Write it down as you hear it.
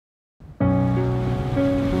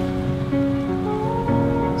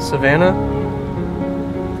Savannah?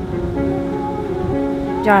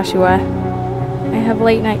 Joshua, I have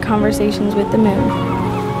late night conversations with the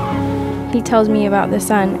moon. He tells me about the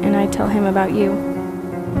sun, and I tell him about you.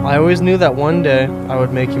 I always knew that one day I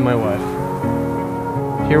would make you my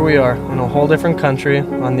wife. Here we are, in a whole different country,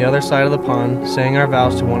 on the other side of the pond, saying our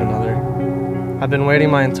vows to one another. I've been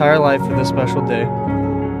waiting my entire life for this special day.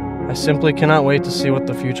 I simply cannot wait to see what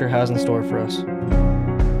the future has in store for us.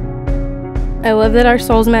 I love that our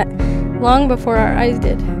souls met long before our eyes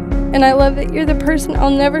did. And I love that you're the person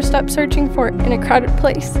I'll never stop searching for in a crowded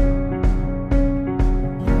place.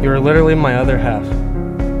 You are literally my other half.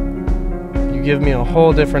 You give me a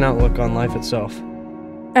whole different outlook on life itself.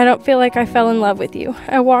 I don't feel like I fell in love with you.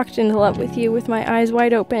 I walked into love with you with my eyes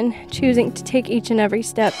wide open, choosing to take each and every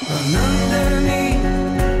step.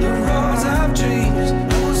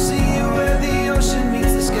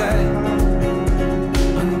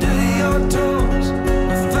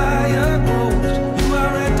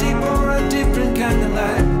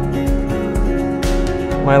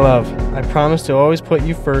 My love, I promise to always put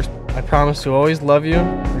you first. I promise to always love you,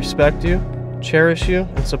 respect you, cherish you,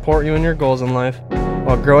 and support you in your goals in life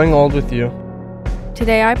while growing old with you.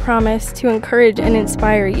 Today I promise to encourage and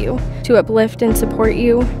inspire you, to uplift and support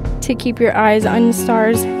you, to keep your eyes on the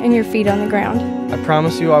stars and your feet on the ground. I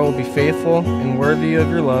promise you I will be faithful and worthy of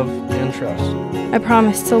your love and trust. I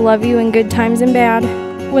promise to love you in good times and bad,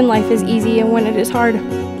 when life is easy and when it is hard,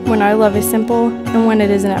 when our love is simple and when it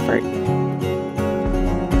is an effort.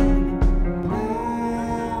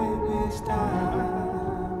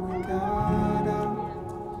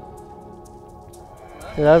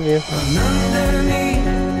 I love you.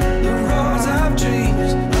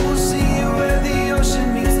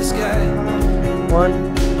 One,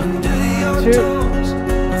 two,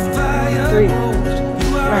 three.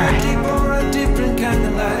 All right.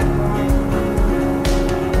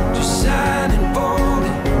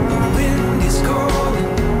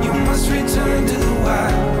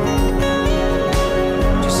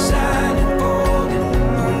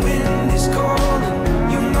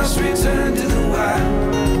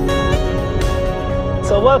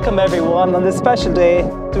 So welcome everyone on this special day.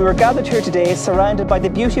 We were gathered here today surrounded by the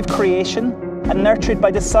beauty of creation and nurtured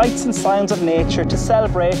by the sights and sounds of nature to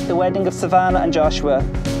celebrate the wedding of Savannah and Joshua.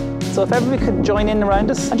 So if everybody could join in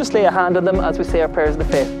around us and just lay a hand on them as we say our prayers of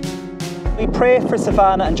the faith. We pray for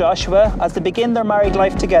Savannah and Joshua as they begin their married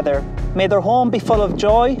life together. May their home be full of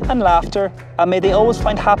joy and laughter, and may they always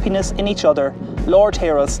find happiness in each other. Lord,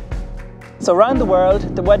 hear us. So around the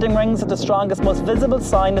world, the wedding rings are the strongest, most visible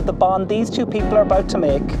sign of the bond these two people are about to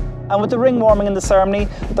make. And with the ring warming in the ceremony,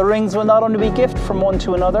 the rings will not only be a gift from one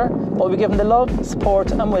to another, but will be given the love, support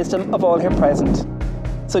and wisdom of all here present.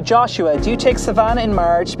 So Joshua, do you take Savannah in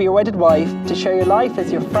marriage to be your wedded wife, to share your life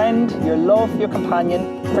as your friend, your love, your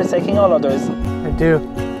companion, forsaking all others? I do.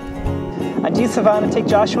 And do you, Savannah, take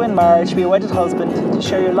Joshua in marriage to be your wedded husband, to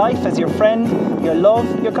share your life as your friend, your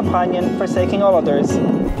love, your companion, forsaking all others?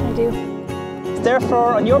 I do.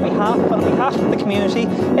 Therefore, on your behalf and on behalf of the community,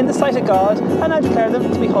 in the sight of God, and I declare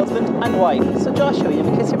them to be husband and wife. So Joshua, you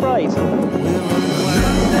may kiss your bride.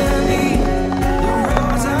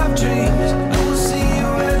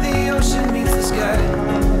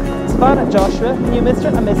 Savannah and Joshua, new Mr.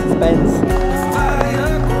 and Mrs. Benz.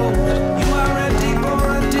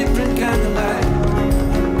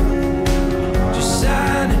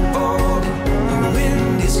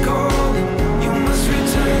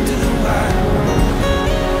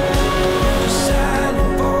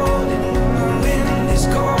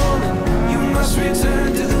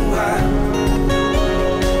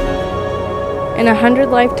 In 100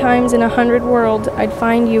 lifetimes, in 100 worlds, I'd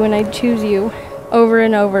find you and I'd choose you, over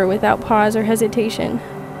and over, without pause or hesitation.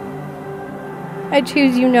 I'd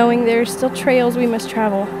choose you knowing there are still trails we must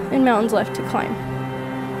travel, and mountains left to climb.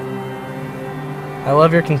 I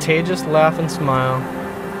love your contagious laugh and smile,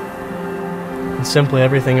 and simply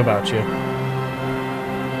everything about you.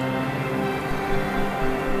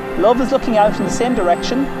 Love is looking out in the same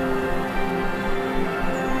direction.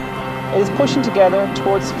 It is pushing together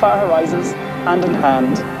towards far horizons, hand in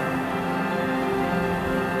hand.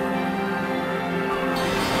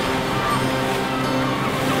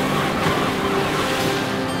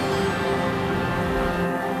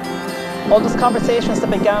 All those conversations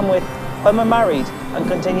that began with when we're married and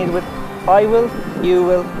continued with I will, you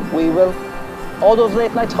will, we will. All those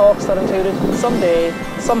late night talks that included someday,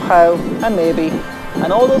 somehow, and maybe.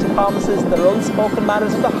 And all those promises that are unspoken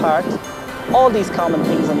matters of the heart. All these common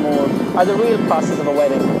things and more are the real process of a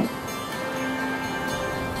wedding.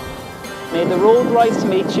 May the road rise to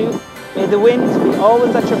meet you. May the wind be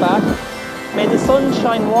always at your back. May the sun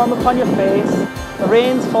shine warm upon your face, the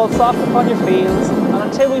rains fall soft upon your fields, and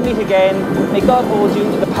until we meet again, may God hold you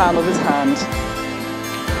in the palm of his hand.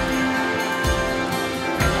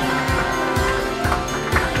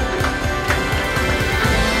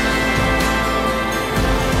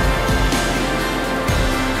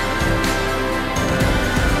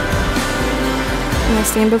 And I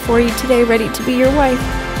stand before you today ready to be your wife,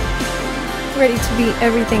 ready to be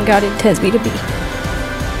everything God intends me to be.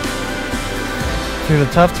 Through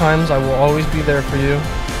the tough times, I will always be there for you,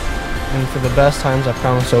 and for the best times, I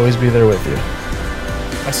promise to always be there with you.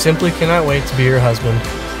 I simply cannot wait to be your husband.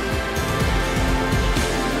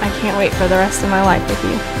 I can't wait for the rest of my life with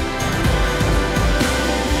you.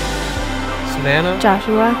 Savannah,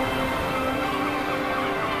 Joshua,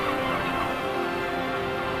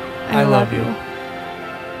 I love you.